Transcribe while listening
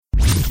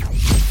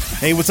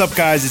Hey, what's up,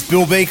 guys? It's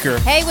Bill Baker.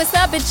 Hey, what's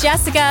up? It's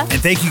Jessica. And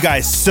thank you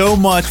guys so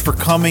much for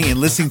coming and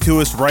listening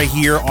to us right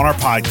here on our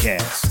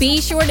podcast.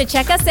 Be sure to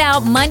check us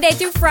out Monday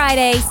through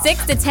Friday,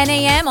 6 to 10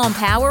 a.m. on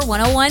Power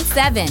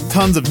 101.7.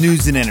 Tons of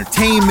news and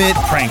entertainment,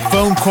 prank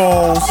phone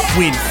calls,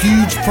 win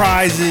huge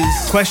prizes,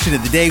 question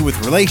of the day with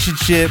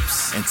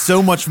relationships, and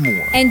so much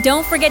more. And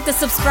don't forget to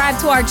subscribe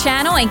to our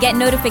channel and get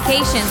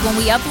notifications when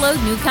we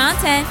upload new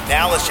content.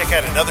 Now let's check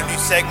out another new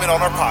segment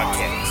on our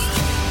podcast.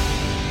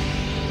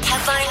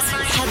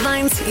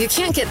 Headlines you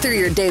can't get through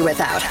your day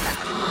without.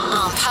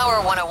 On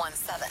Power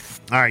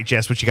 101.7. All right,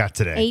 Jess, what you got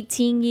today?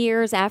 18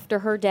 years after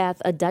her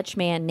death, a Dutch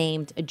man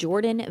named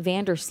Jordan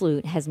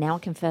Vandersloot has now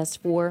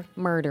confessed for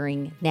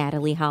murdering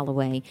Natalie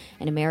Holloway,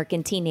 an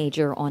American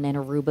teenager on an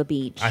Aruba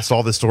beach. I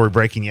saw this story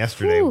breaking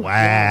yesterday. Ooh,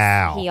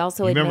 wow. Yes. He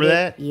also remember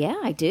that? Yeah,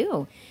 I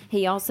do.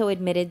 He also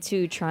admitted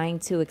to trying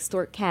to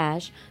extort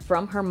cash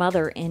from her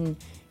mother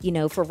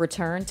for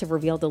return to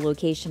reveal the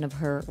location of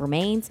her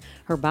remains.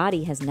 Her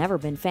body has never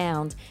been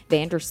found.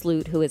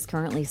 Vandersloot, who is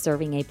currently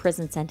serving a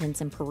prison sentence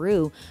in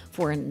Peru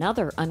for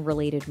another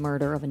unrelated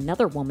murder of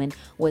another woman,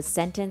 was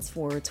sentenced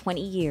for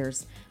 20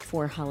 years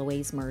for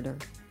Holloway's murder.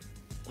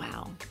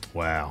 Wow.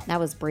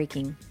 That was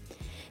breaking.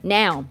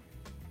 Now,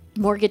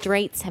 mortgage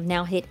rates have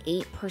now hit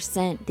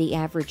 8%. The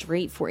average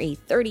rate for a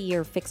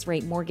 30-year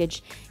fixed-rate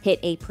mortgage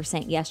hit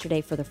 8% yesterday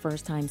for the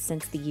first time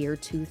since the year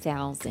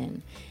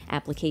 2000.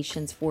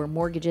 Applications for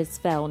mortgages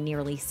fell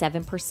nearly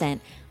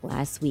 7%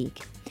 last week.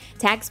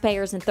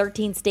 Taxpayers in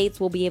 13 states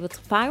will be able to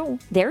file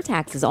their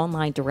taxes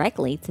online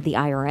directly to the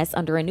IRS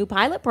under a new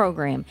pilot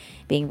program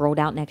being rolled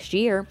out next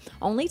year.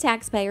 Only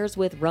taxpayers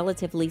with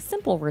relatively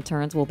simple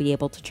returns will be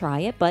able to try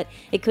it, but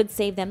it could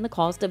save them the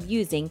cost of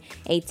using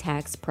a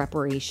tax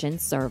preparation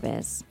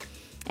service.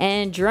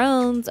 And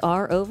drones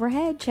are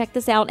overhead. Check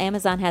this out.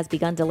 Amazon has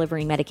begun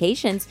delivering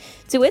medications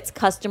to its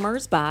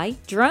customers by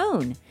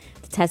drone.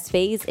 The test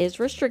phase is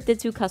restricted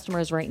to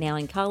customers right now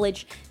in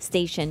College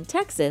Station,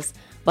 Texas,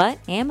 but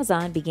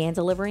Amazon began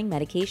delivering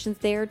medications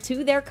there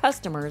to their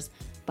customers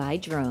by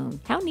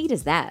drone. How neat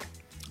is that?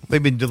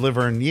 They've been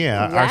delivering,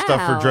 our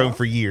stuff for drone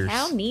for years.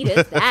 How neat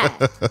is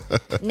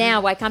that? Now,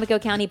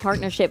 Wicomico County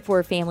Partnership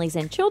for Families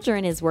and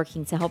Children is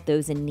working to help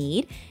those in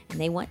need,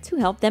 and they want to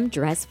help them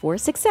dress for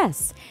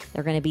success.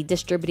 They're going to be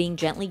distributing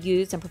gently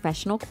used and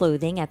professional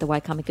clothing at the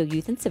Wicomico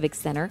Youth and Civic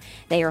Center.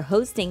 They are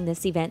hosting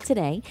this event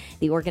today.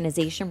 The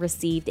organization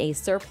received a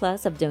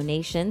surplus of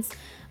donations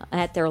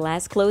at their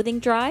last clothing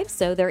drive,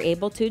 so they're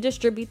able to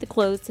distribute the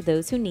clothes to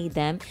those who need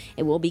them.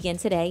 It will begin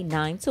today,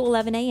 9 to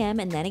 11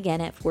 a.m., and then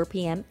again at 4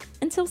 p.m.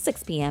 until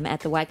 6 p.m. at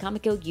the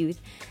Wicomico Youth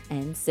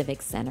and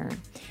Civic Center.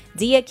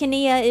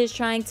 Diakonia is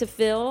trying to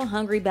fill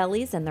hungry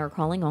bellies, and they're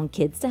calling on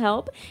kids to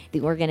help.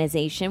 The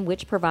organization,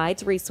 which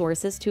provides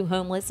resources to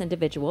homeless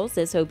individuals,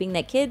 is hoping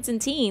that kids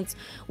and teens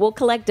will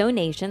collect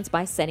donations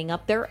by setting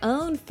up their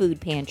own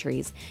food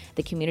pantries.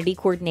 The community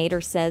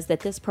coordinator says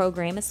that this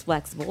program is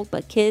flexible,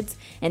 but kids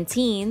and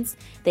teens,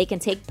 they can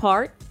take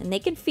part and they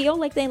can feel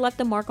like they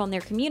left a mark on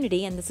their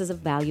community, and this is a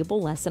valuable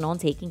lesson on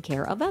taking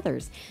care of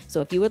others.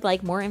 So if you would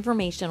like more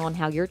information on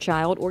how your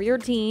child or your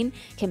teen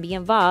can be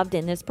involved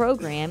in this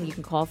program, you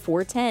can call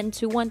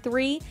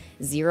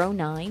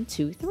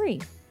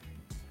 410-213-0923.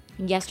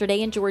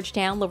 Yesterday in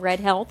Georgetown, Lorette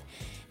Health,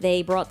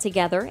 they brought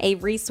together a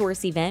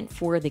resource event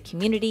for the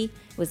community.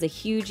 It was a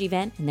huge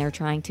event, and they're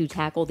trying to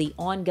tackle the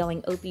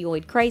ongoing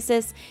opioid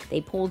crisis.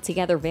 They pulled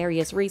together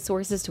various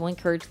resources to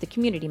encourage the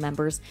community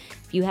members.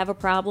 If you have a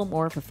problem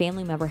or if a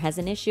family member has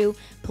an issue,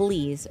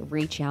 please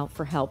reach out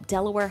for help.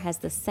 Delaware has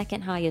the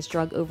second highest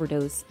drug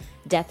overdose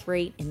death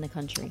rate in the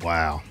country.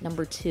 Wow.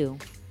 Number 2.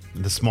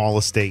 The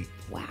smallest state.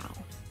 Wow.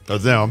 Oh,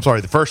 no, I'm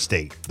sorry. The first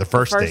state. The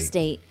first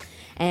state.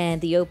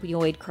 And the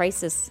opioid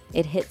crisis,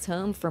 it hits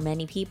home for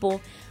many people.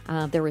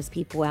 There is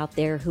people out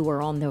there who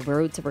are on the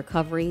road to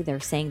recovery. They're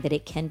saying that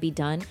it can be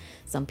done.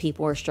 Some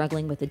people are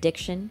struggling with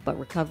addiction, but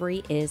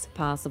recovery is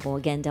possible.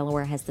 Again,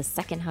 Delaware has the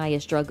second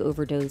highest drug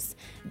overdose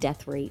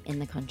death rate in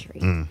the country.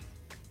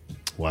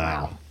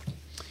 Wow.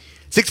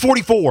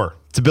 644.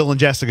 It's a Bill and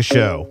Jessica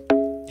show.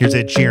 Here's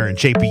Ed Sheeran,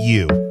 Shape of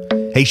You.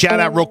 Hey, shout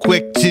out real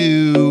quick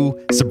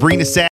to Sabrina Sapp.